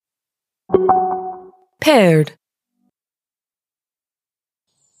Paired.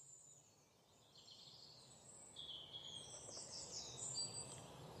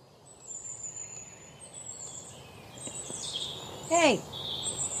 Hey!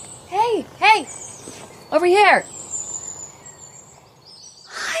 Hey! Hey! Over here!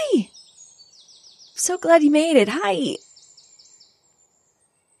 Hi! So glad you made it. Hi!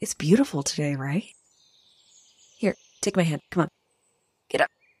 It's beautiful today, right? Here, take my hand. Come on. Get up.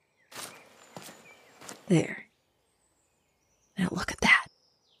 There. Now look at that.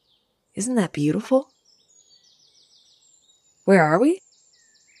 Isn't that beautiful? Where are we?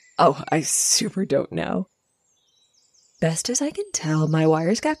 Oh, I super don't know. Best as I can tell, my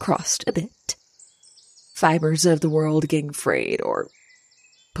wires got crossed a bit. Fibers of the world getting frayed or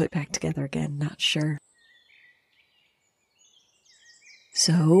put back together again, not sure.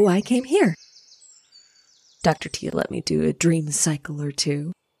 So I came here. Dr. T let me do a dream cycle or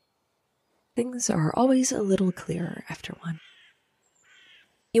two. Things are always a little clearer after one.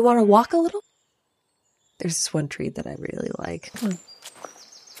 You want to walk a little? There's this one tree that I really like. Come on.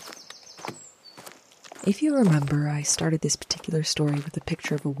 If you remember, I started this particular story with a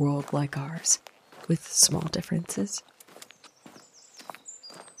picture of a world like ours, with small differences.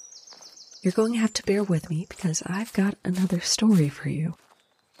 You're going to have to bear with me because I've got another story for you.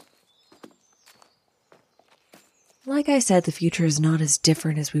 Like I said, the future is not as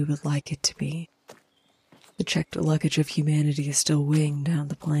different as we would like it to be. The checked luggage of humanity is still weighing down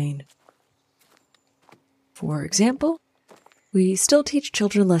the plane. For example, we still teach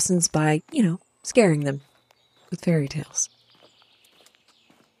children lessons by, scaring them with fairy tales.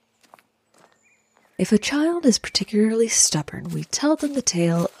 If a child is particularly stubborn, we tell them the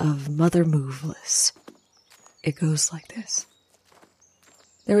tale of Mother Moveless. It goes like this.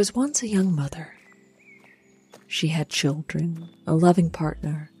 There was once a young mother. She had children, a loving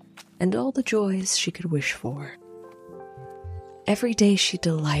partner, and all the joys she could wish for. Every day she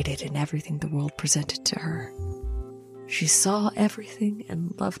delighted in everything the world presented to her. She saw everything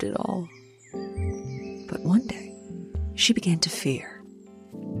and loved it all. But one day, she began to fear.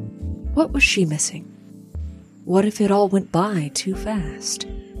 What was she missing? What if it all went by too fast?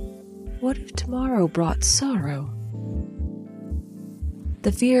 What if tomorrow brought sorrow?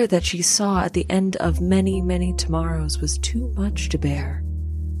 The fear that she saw at the end of many, many tomorrows was too much to bear.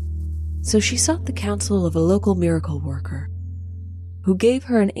 So she sought the counsel of a local miracle worker, who gave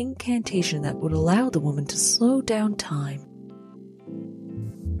her an incantation that would allow the woman to slow down time.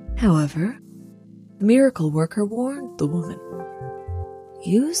 However, the miracle worker warned the woman,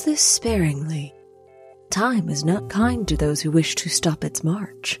 "Use this sparingly. Time is not kind to those who wish to stop its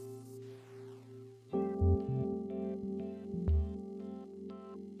march."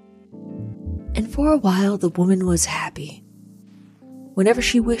 And for a while the woman was happy. Whenever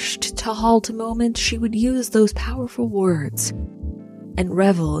she wished to halt a moment, she would use those powerful words and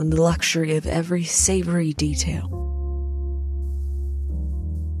revel in the luxury of every savory detail.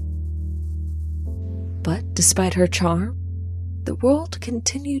 But despite her charm, the world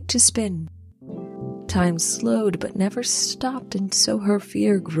continued to spin. Time slowed but never stopped, and so her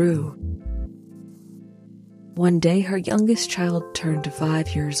fear grew. One day her youngest child turned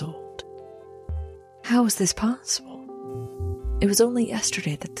 5 years old. How was this possible? It was only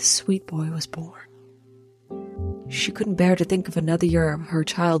yesterday that the sweet boy was born. She couldn't bear to think of another year of her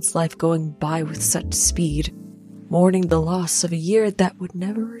child's life going by with such speed, mourning the loss of a year that would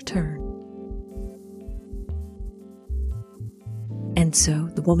never return. And so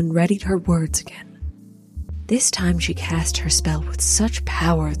the woman readied her words again. This time she cast her spell with such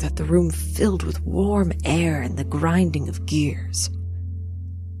power that the room filled with warm air and the grinding of gears.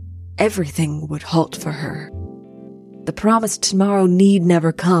 Everything would halt for her. The promised tomorrow need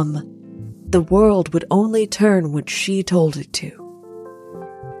never come. The world would only turn when she told it to.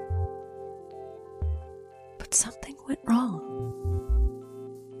 But something went wrong.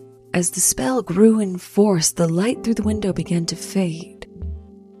 As the spell grew in force, the light through the window began to fade.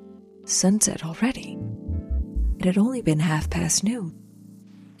 Sunset already. It had only been noon,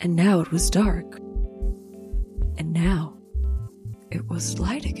 and now it was dark. And now it was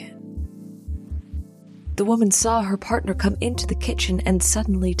light again. The woman saw her partner come into the kitchen and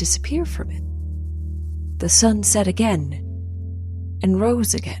suddenly disappear from it. The sun set again and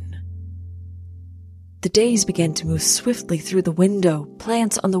rose again. The days began to move swiftly through the window.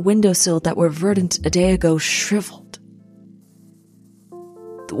 Plants on the windowsill that were verdant a day ago shriveled.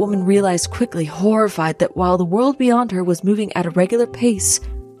 The woman realized quickly, horrified, that while the world beyond her was moving at a regular pace,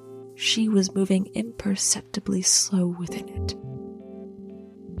 she was moving imperceptibly slow within it.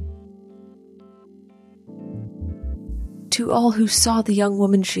 To all who saw the young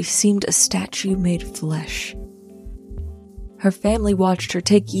woman, she seemed a statue made of flesh. Her family watched her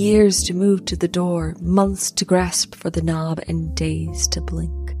take years to move to the door, months to grasp for the knob, and days to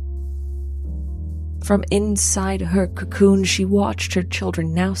blink. From inside her cocoon, she watched her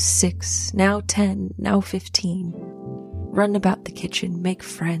children, now 6, now 10, now 15, run about the kitchen, make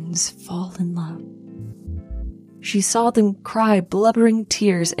friends, fall in love. She saw them cry blubbering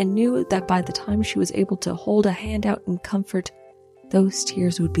tears and knew that by the time she was able to hold a hand out in comfort, those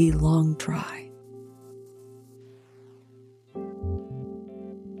tears would be long dry.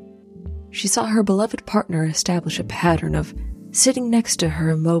 She saw her beloved partner establish a pattern of sitting next to her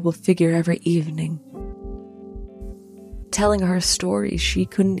immobile figure every evening, telling her stories she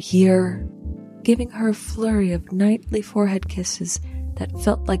couldn't hear, giving her a flurry of nightly forehead kisses that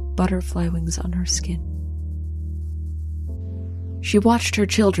felt like butterfly wings on her skin. She watched her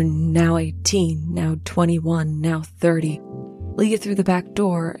children, now 18, now 21, now 30, leave through the back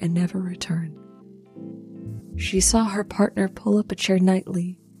door and never return. She saw her partner pull up a chair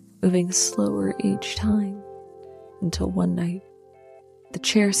nightly, moving slower each time, until one night, the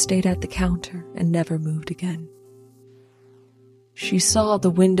chair stayed at the counter and never moved again. She saw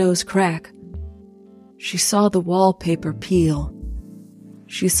the windows crack. She saw the wallpaper peel.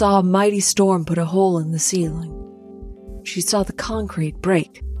 She saw a mighty storm put a hole in the ceiling. She saw the concrete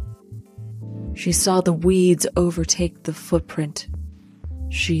break. She saw the weeds overtake the footprint.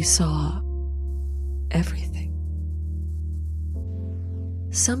 She saw everything.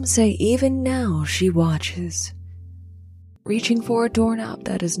 Some say even now she watches, reaching for a doorknob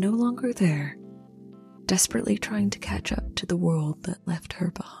that is no longer there, desperately trying to catch up to the world that left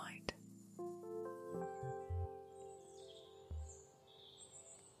her behind.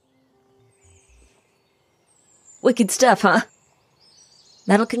 Wicked stuff, huh?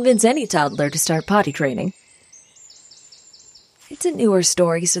 That'll convince any toddler to start potty training. It's a newer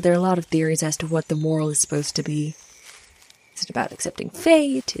story, so there are a lot of theories as to what the moral is supposed to be. Is it about accepting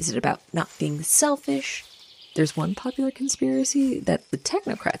fate? Is it about not being selfish? There's one popular conspiracy that the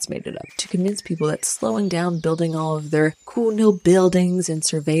technocrats made it up to convince people that slowing down building all of their cool new buildings and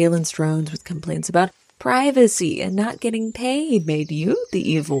surveillance drones with complaints about privacy and not getting paid made you the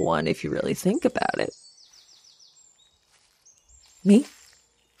evil one if you really think about it. Me?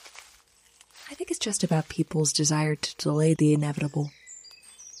 I think it's just about people's desire to delay the inevitable.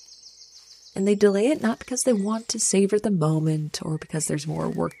 And they delay it not because they want to savor the moment or because there's more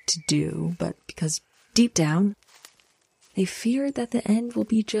work to do, but because deep down, they fear that the end will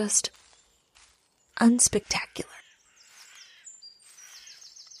be just unspectacular.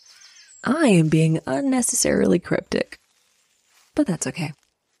 I am being unnecessarily cryptic, but that's okay.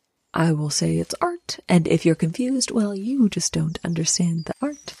 I will say it's art, and if you're confused, well, you just don't understand the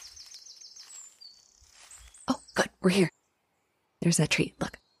art. Oh, good, we're here. There's that tree,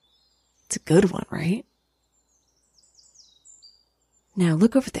 look. It's a good one, right? Now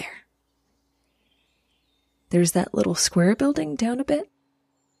look over there. There's that little square building down a bit.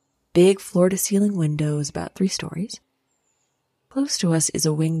 Big floor-to-ceiling windows, about 3 stories. Close to us is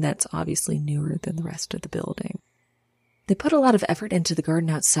a wing that's obviously newer than the rest of the building. They put a lot of effort into the garden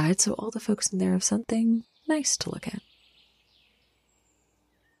outside, so all the folks in there have something nice to look at.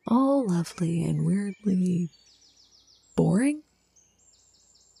 All lovely and weirdly boring,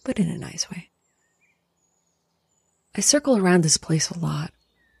 but in a nice way. I circle around this place a lot.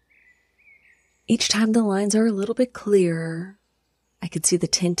 Each time the lines are a little bit clearer, I could see the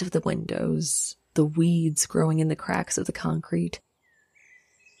tint of the windows, the weeds growing in the cracks of the concrete.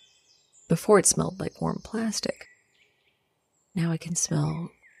 Before it smelled like warm plastic. Now I can smell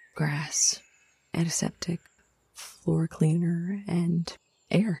grass, antiseptic, floor cleaner, and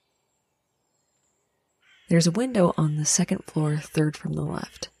air. There's a window on the 2nd floor, 3rd from the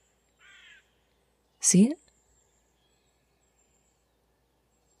left. See it?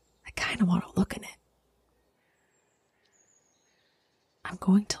 I kind of want to look in it. I'm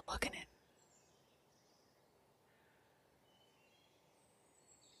going to look in it.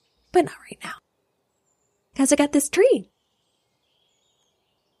 But not right now. Because I got this tree.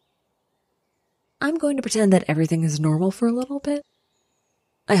 I'm going to pretend that everything is normal for a little bit.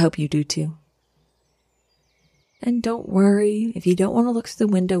 I hope you do too. And don't worry, if you don't want to look through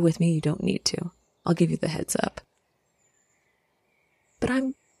the window with me, you don't need to. I'll give you the heads up. But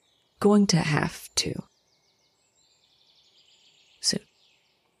I'm going to have to. Soon.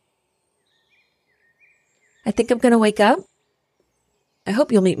 I think I'm going to wake up. I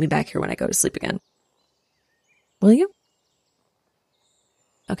hope you'll meet me back here when I go to sleep again. Will you?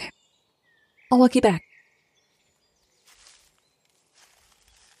 Okay. I'll walk you back.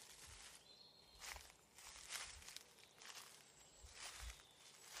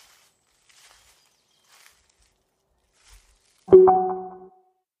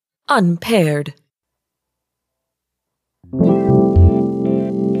 Unpaired.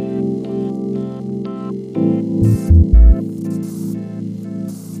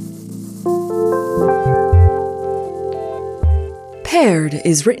 Paired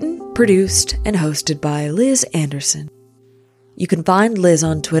is written, produced, and hosted by Liz Anderson. You can find Liz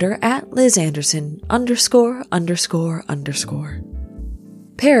on Twitter at LizAnderson ____.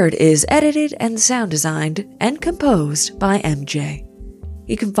 Paired is edited and sound designed and composed by MJ.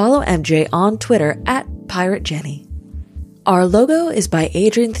 You can follow MJ on Twitter at PirateJenny. Our logo is by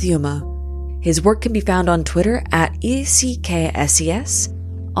Adrian Thuma. His work can be found on Twitter at ECKSES,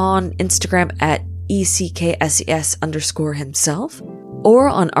 on Instagram at ECKSES _himself, or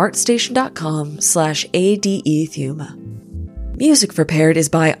on artstation.com/ADEThuma. Music for Paired is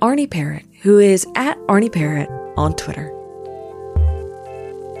by Arnie Parrott, who is at Arnie Parrott on Twitter.